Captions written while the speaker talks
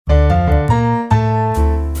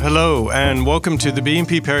Hello, and welcome to the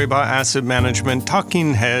BNP Paribas Asset Management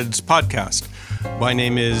Talking Heads podcast. My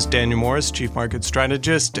name is Daniel Morris, Chief Market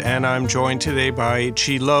Strategist, and I'm joined today by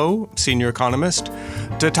Chi Lo, Senior Economist,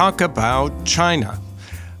 to talk about China.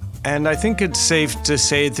 And I think it's safe to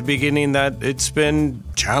say at the beginning that it's been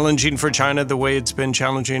challenging for China the way it's been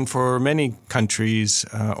challenging for many countries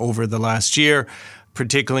over the last year.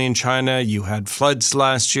 Particularly in China, you had floods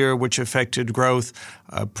last year, which affected growth.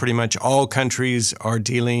 Pretty much all countries are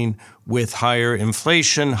dealing with higher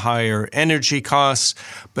inflation, higher energy costs.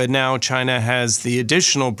 But now China has the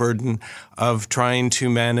additional burden of trying to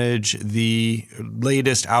manage the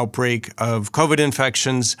latest outbreak of COVID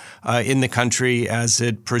infections in the country as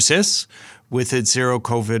it persists with its zero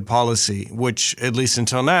COVID policy, which at least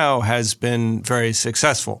until now has been very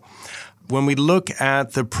successful. When we look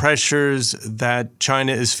at the pressures that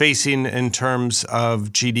China is facing in terms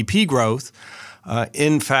of GDP growth,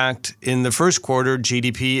 in fact, in the first quarter,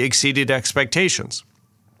 GDP exceeded expectations,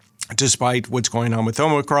 despite what's going on with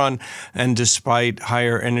Omicron and despite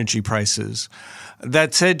higher energy prices.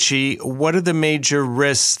 That said, Chi, what are the major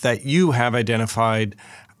risks that you have identified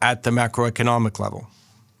at the macroeconomic level?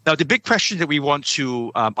 Now, the big question that we want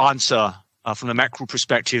to answer from the macro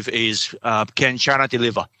perspective is, can China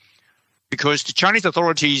deliver? Because the Chinese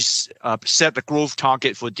authorities set the growth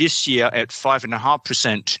target for this year at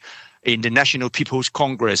 5.5% in the National People's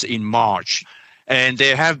Congress in March. And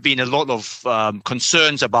there have been a lot of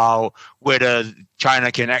concerns about whether China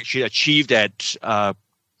can actually achieve that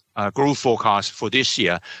growth forecast for this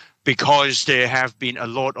year, because there have been a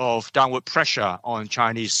lot of downward pressure on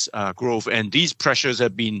Chinese growth. And these pressures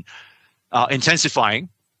have been intensifying.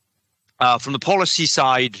 From the policy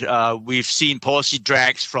side, we've seen policy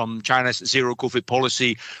drags from China's zero COVID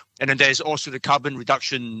policy. And then there's also the carbon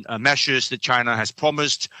reduction measures that China has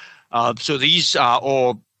promised. So these are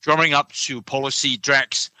all drumming up to policy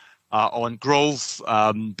drags on growth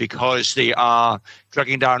because they are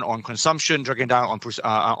dragging down on consumption, dragging down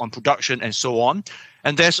on production, and so on.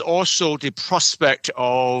 And there's also the prospect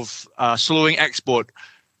of slowing export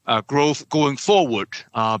growth going forward,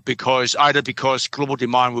 because global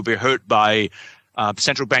demand will be hurt by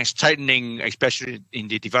central banks tightening, especially in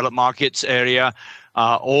the developed markets area,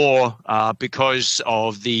 or because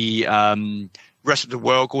of the rest of the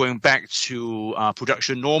world going back to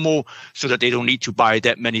production normal, so that they don't need to buy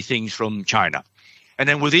that many things from China. And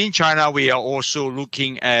then within China, we are also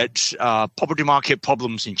looking at property market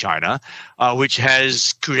problems in China, which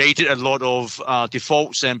has created a lot of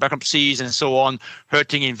defaults and bankruptcies and so on,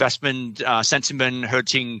 hurting investment sentiment,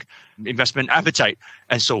 hurting investment appetite,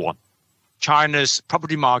 and so on. China's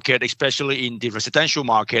property market, especially in the residential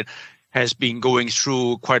market, has been going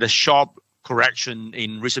through quite a sharp correction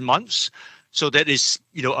in recent months. So that is,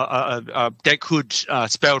 that could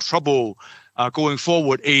spell trouble going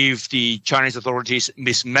forward if the Chinese authorities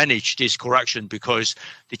mismanage this correction, because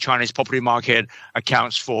the Chinese property market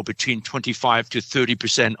accounts for between 25 to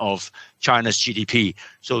 30% of China's GDP.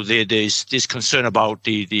 So there's this concern about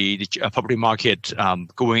the property market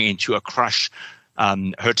going into a crash,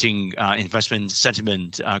 hurting investment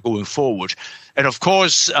sentiment going forward. And of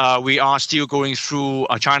course, we are still going through,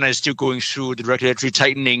 China is still going through the regulatory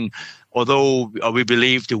tightening. Although we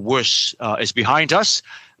believe the worst is behind us,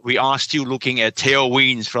 we are still looking at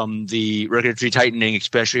tailwinds from the regulatory tightening,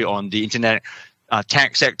 especially on the internet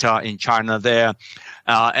tech sector in China there.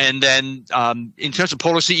 And then in terms of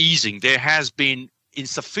policy easing, there has been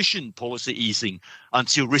insufficient policy easing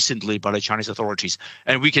until recently by the Chinese authorities.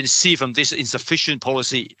 And we can see from this insufficient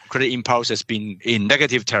policy, credit impulse has been in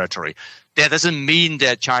negative territory. That doesn't mean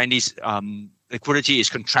that Chinese liquidity is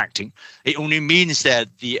contracting. It only means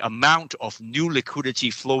that the amount of new liquidity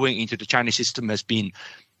flowing into the Chinese system has been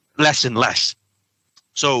less and less.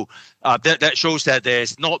 So that shows that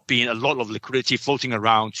there's not been a lot of liquidity floating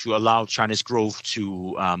around to allow Chinese growth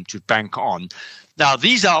to bank on. Now,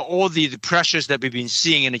 these are all the pressures that we've been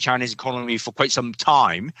seeing in the Chinese economy for quite some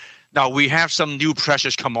time. Now, we have some new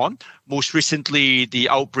pressures come on. Most recently, the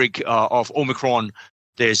outbreak of Omicron.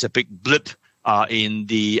 There's a big blip in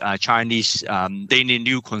the Chinese daily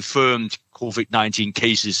new confirmed COVID-19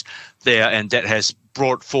 cases there, and that has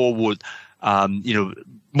brought forward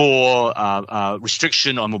more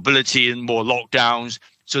restriction on mobility and more lockdowns.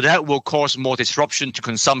 So that will cause more disruption to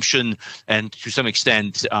consumption and to some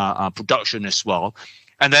extent production as well.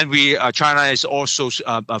 And then China is also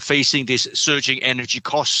facing this surging energy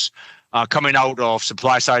costs coming out of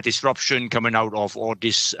supply side disruption, coming out of all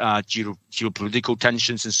this geopolitical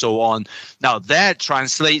tensions and so on. Now that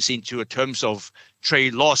translates into terms of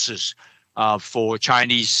trade losses for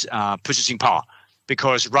Chinese purchasing power,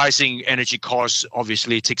 because rising energy costs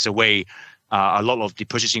obviously takes away a lot of the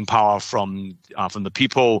purchasing power from the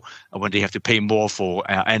people when they have to pay more for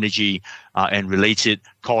energy and related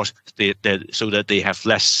costs, so that they have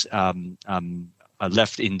less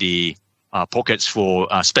left in the pockets for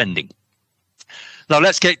spending. Now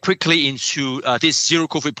let's get quickly into this zero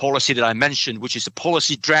COVID policy that I mentioned, which is a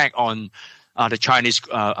policy drag on the Chinese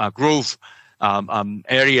growth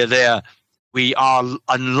area there. We are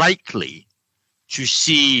unlikely to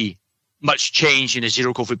see much change in the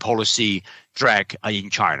zero COVID policy drag in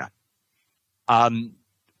China.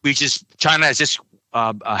 China has just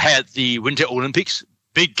had the Winter Olympics,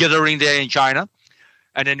 big gathering there in China.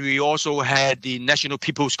 And then we also had the National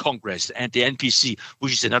People's Congress and the NPC,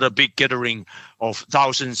 which is another big gathering of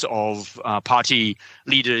thousands of party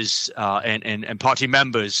leaders and party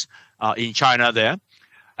members in China there.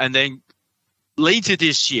 And then later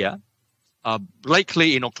this year,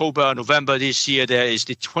 likely in October, November this year, there is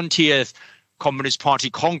the 20th Communist Party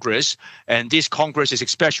Congress. And this Congress is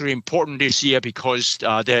especially important this year because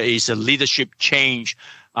there is a leadership change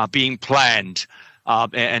being planned.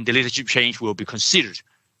 And the leadership change will be considered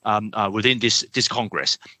within this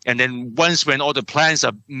Congress. And then when all the plans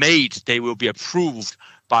are made, they will be approved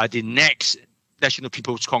by the next National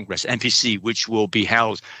People's Congress, NPC, which will be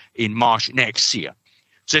held in March next year.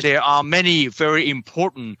 So there are many very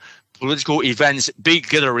important political events, big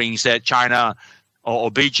gatherings that China or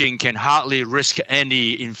Beijing can hardly risk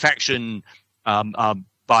any infection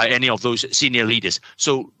by any of those senior leaders.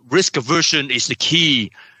 So risk aversion is the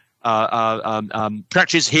key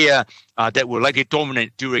practice here that will likely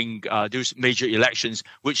dominate during those major elections,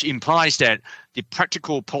 which implies that the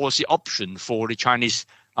practical policy option for the Chinese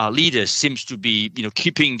leaders seems to be,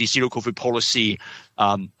 keeping the zero COVID policy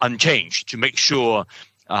unchanged to make sure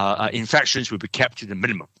infections will be kept to the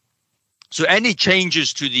minimum. So any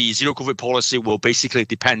changes to the zero COVID policy will basically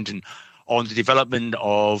depend on the development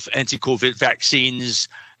of anti-COVID vaccines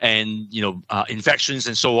and infections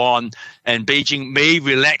and so on. And Beijing may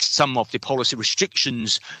relax some of the policy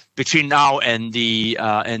restrictions between now and the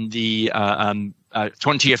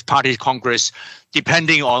 20th Party Congress,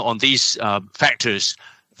 depending on these factors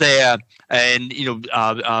there. And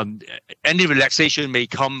any relaxation may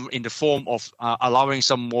come in the form of allowing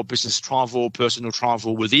some more business travel, personal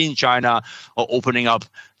travel within China, or opening up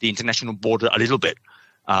the international border a little bit.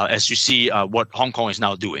 As you see what Hong Kong is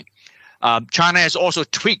now doing. China has also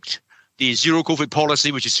tweaked the zero COVID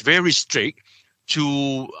policy, which is very strict,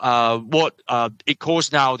 to what it calls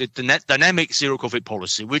now the dynamic zero COVID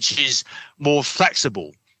policy, which is more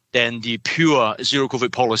flexible than the pure zero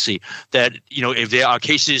COVID policy. That, if there are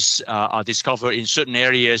cases are discovered in certain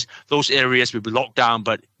areas, those areas will be locked down,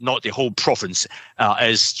 but not the whole province,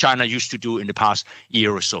 as China used to do in the past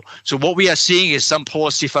year or so. So what we are seeing is some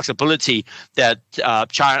policy flexibility that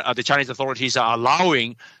the Chinese authorities are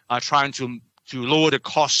allowing, trying to lower the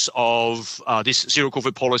costs of this zero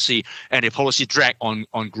COVID policy and a policy drag on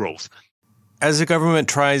growth. As the government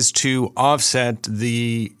tries to offset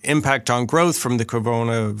the impact on growth from the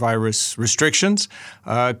coronavirus restrictions,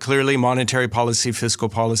 clearly monetary policy, fiscal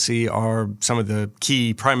policy are some of the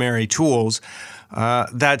key primary tools.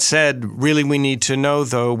 That said, really we need to know,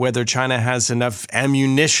 though, whether China has enough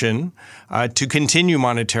ammunition to continue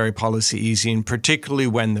monetary policy easing, particularly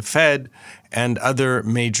when the Fed and other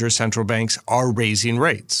major central banks are raising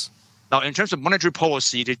rates. Now, in terms of monetary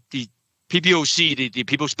policy, the PBOC, the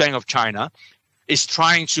People's Bank of China, is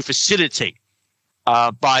trying to facilitate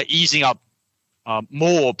by easing up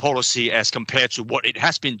more policy as compared to what it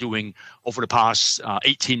has been doing over the past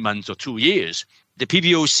 18 months or 2 years. The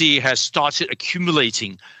PBOC has started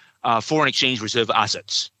accumulating foreign exchange reserve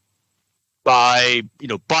assets by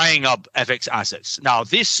buying up FX assets. Now,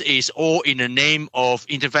 this is all in the name of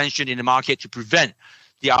intervention in the market to prevent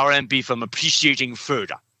the RMB from appreciating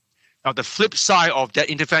further. Now, the flip side of that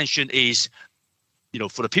intervention is,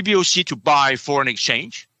 for the PBOC to buy foreign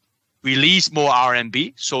exchange, release more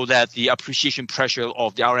RMB so that the appreciation pressure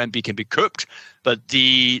of the RMB can be curbed. But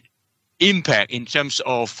the impact in terms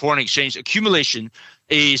of foreign exchange accumulation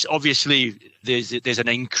is obviously there's an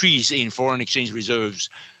increase in foreign exchange reserves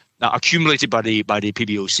accumulated by the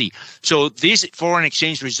PBOC. So this foreign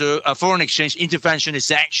exchange intervention is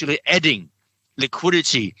actually adding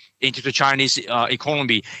liquidity into the Chinese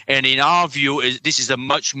economy. And in our view, this is a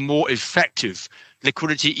much more effective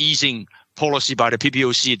liquidity easing policy by the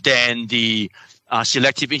PBOC than the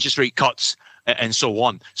selective interest rate cuts and so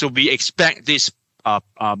on. So we expect this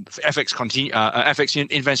FX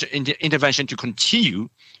intervention to continue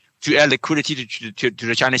to add liquidity to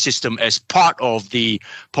the Chinese system as part of the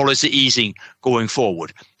policy easing going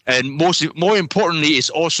forward. And more importantly is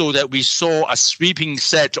also that we saw a sweeping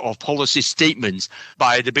set of policy statements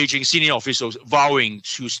by the Beijing senior officials vowing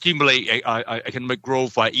to stimulate economic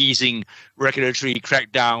growth by easing regulatory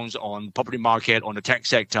crackdowns on property market, on the tech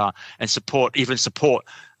sector, and support the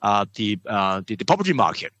property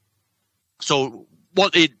market. So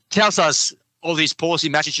what it tells us, all these policy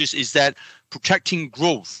messages, is that protecting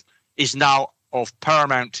growth is now of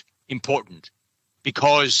paramount importance,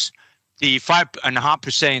 because the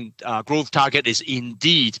 5.5% growth target is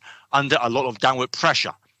indeed under a lot of downward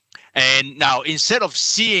pressure. And now, instead of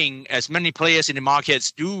seeing, as many players in the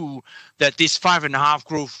markets do, that this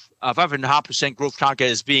 5.5% growth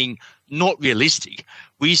target as being not realistic,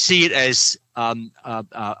 we see it as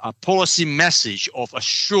a policy message of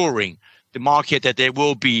assuring the market that there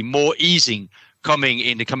will be more easing coming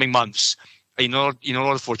in the coming months in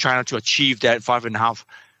order for China to achieve that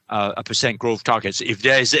 5.5% growth targets. If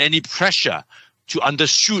there is any pressure to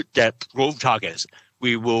undershoot that growth targets,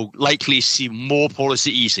 we will likely see more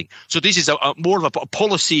policy easing. So this is more of a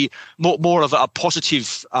policy, more of a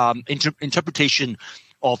positive interpretation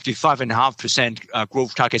of the 5.5%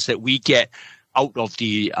 growth targets that we get out of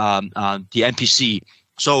the NPC.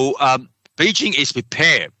 So Beijing is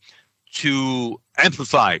prepared to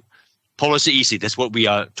amplify policy easing. That's what we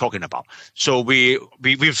are talking about. So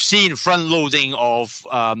we've seen front loading of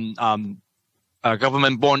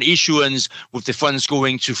government bond issuance, with the funds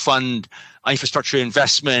going to fund infrastructure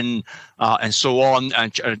investment and so on.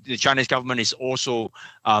 And the Chinese government is also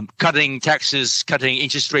cutting taxes, cutting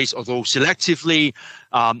interest rates, although selectively,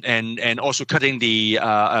 and also cutting the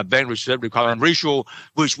bank reserve requirement ratio,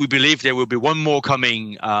 which we believe there will be one more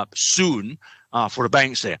coming soon for the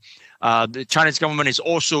banks there. The Chinese government is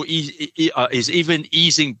also even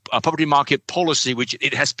easing property market policy, which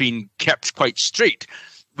it has been kept quite strict.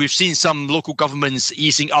 We've seen some local governments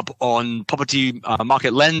easing up on property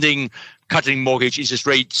market lending, cutting mortgage interest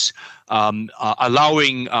rates,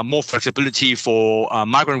 allowing more flexibility for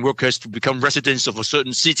migrant workers to become residents of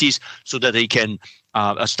certain cities so that they can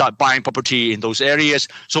start buying property in those areas.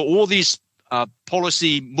 So all these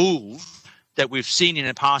policy moves that we've seen in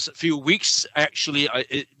the past few weeks, actually,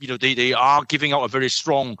 they are giving out a very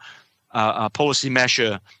strong policy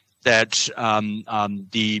measure that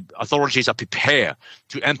the authorities are prepared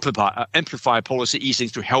to amplify policy easing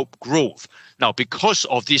to help growth. Now, because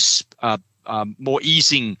of this more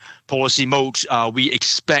easing policy mode, we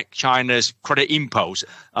expect China's credit impulse,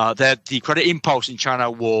 that the credit impulse in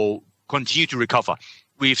China will continue to recover.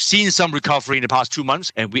 We've seen some recovery in the past 2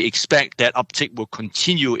 months, and we expect that uptick will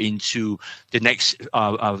continue into the next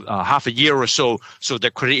half a year or so. So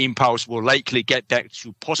the credit impulse will likely get back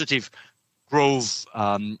to positive growth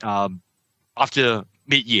after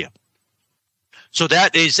mid-year. So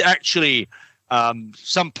that is actually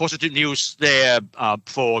some positive news there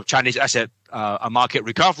for Chinese asset market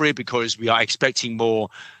recovery, because we are expecting more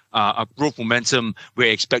growth momentum.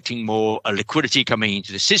 We're expecting more liquidity coming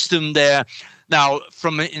into the system there. Now,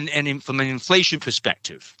 from an inflation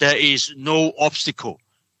perspective, there is no obstacle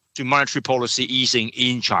to monetary policy easing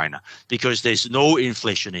in China, because there's no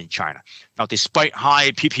inflation in China. Now, despite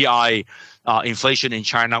high PPI inflation in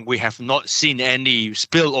China, we have not seen any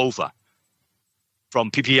spillover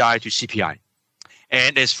from PPI to CPI.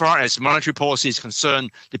 And as far as monetary policy is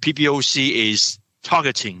concerned, the PBOC is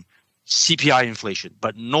targeting CPI inflation,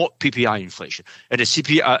 but not PPI inflation. And the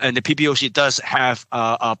PBOC does have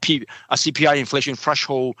a CPI inflation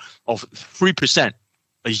threshold of 3%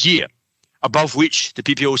 a year, above which the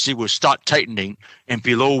PBOC will start tightening, and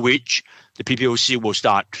below which the PBOC will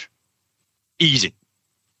start easing.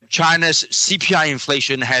 China's CPI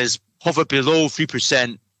inflation has hovered below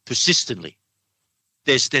 3% persistently.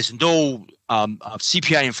 There's no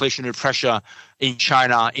CPI inflationary pressure in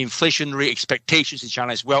China. Inflationary expectations in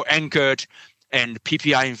China is well anchored, and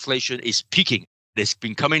PPI inflation is peaking. It's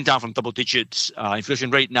been coming down from double digits inflation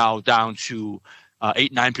rate now down to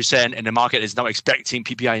 8-9%, and the market is now expecting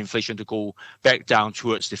PPI inflation to go back down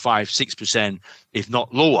towards the 5-6%, if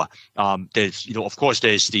not lower. There's, of course,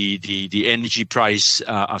 there's the energy price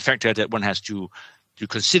factor that one has to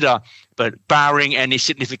consider, but barring any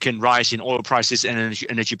significant rise in oil prices and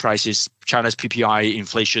energy prices, China's PPI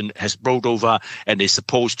inflation has rolled over and is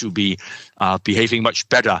supposed to be behaving much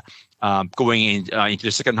better going into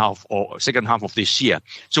the second half of this year.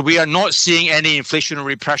 So we are not seeing any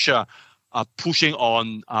inflationary pressure pushing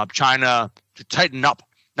on China to tighten up.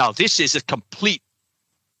 Now, this is a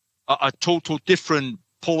total different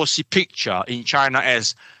policy picture in China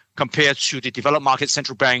as compared to the developed market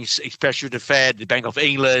central banks, especially the Fed, the Bank of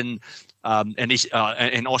England,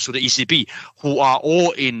 and also the ECB, who are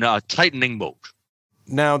all in tightening mode.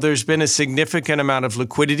 Now, there's been a significant amount of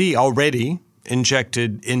liquidity already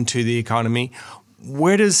injected into the economy.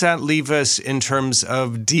 Where does that leave us in terms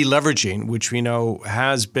of deleveraging, which we know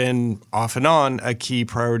has been off and on a key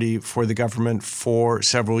priority for the government for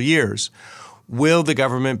several years? Will the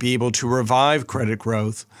government be able to revive credit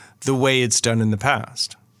growth the way it's done in the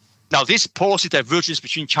past? Now, this policy divergence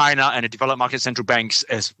between China and the developed market central banks,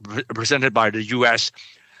 as represented by the US,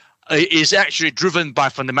 is actually driven by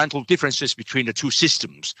fundamental differences between the two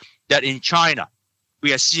systems. That in China,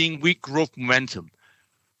 we are seeing weak growth momentum,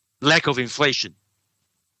 lack of inflation,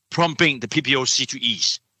 prompting the PBOC to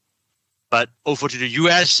ease. But over to the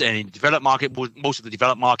US and in the developed market, most of the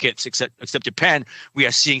developed markets except Japan, we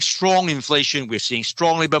are seeing strong inflation, we're seeing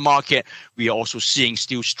strong labor market, we are also seeing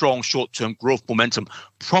still strong short-term growth momentum,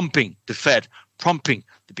 prompting the Fed, prompting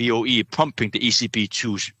the BOE, prompting the ECB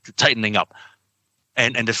to tightening up.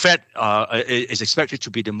 And the Fed is expected to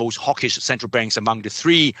be the most hawkish central banks among the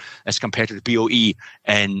three as compared to the BOE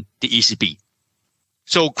and the ECB.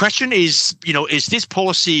 So question is, is this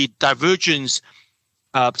policy divergence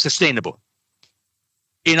sustainable?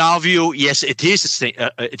 In our view, yes, it is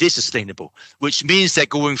sustainable, which means that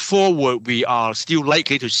going forward, we are still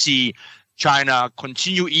likely to see China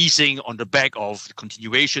continue easing on the back of the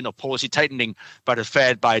continuation of policy tightening by the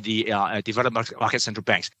Fed, by the developed market central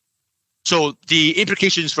banks. So the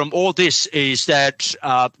implications from all this is that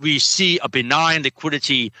we see a benign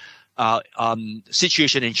liquidity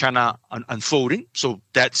situation in China unfolding. So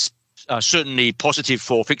that's certainly positive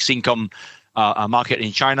for fixed income market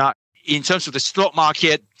in China. In terms of the stock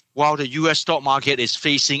market, while the US stock market is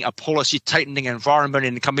facing a policy tightening environment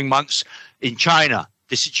in the coming months, in China,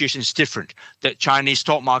 the situation is different. The Chinese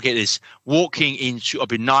stock market is walking into a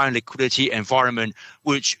benign liquidity environment,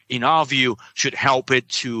 which in our view should help it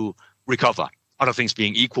to recover. Other things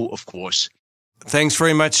being equal, of course. Thanks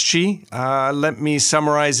very much, Chi. Let me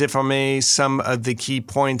summarize, if I may, some of the key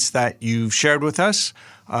points that you've shared with us.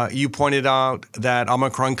 You pointed out that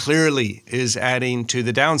Omicron clearly is adding to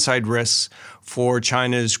the downside risks for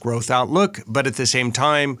China's growth outlook, but at the same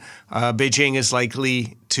time, Beijing is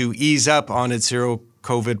likely to ease up on its zero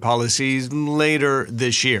COVID policies later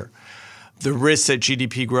this year. The risk that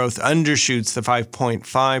GDP growth undershoots the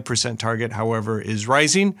 5.5% target, however, is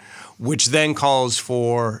rising, which then calls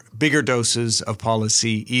for bigger doses of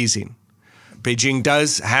policy easing. Beijing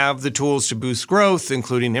does have the tools to boost growth,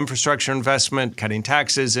 including infrastructure investment, cutting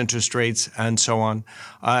taxes, interest rates, and so on,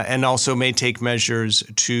 and also may take measures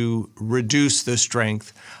to reduce the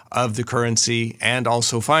strength of the currency and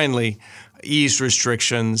also, finally, ease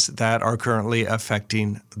restrictions that are currently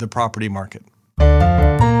affecting the property market.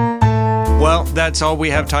 Well, that's all we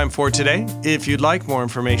have time for today. If you'd like more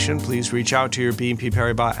information, please reach out to your BNP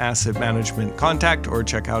Paribas Asset Management contact or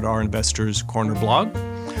check out our Investors Corner blog.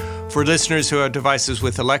 For listeners who have devices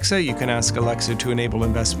with Alexa, you can ask Alexa to enable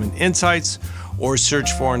investment insights or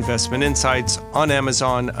search for investment insights on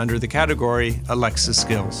Amazon under the category Alexa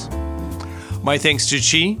Skills. My thanks to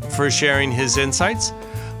Chi for sharing his insights.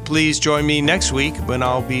 Please join me next week when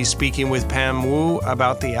I'll be speaking with Pam Wu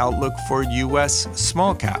about the outlook for U.S.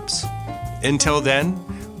 small caps. Until then,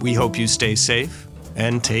 we hope you stay safe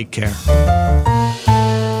and take care.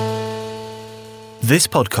 This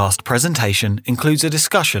podcast presentation includes a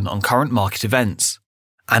discussion on current market events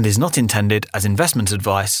and is not intended as investment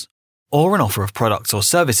advice or an offer of products or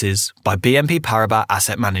services by BNP Paribas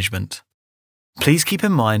Asset Management. Please keep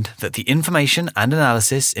in mind that the information and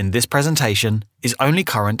analysis in this presentation is only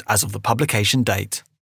current as of the publication date.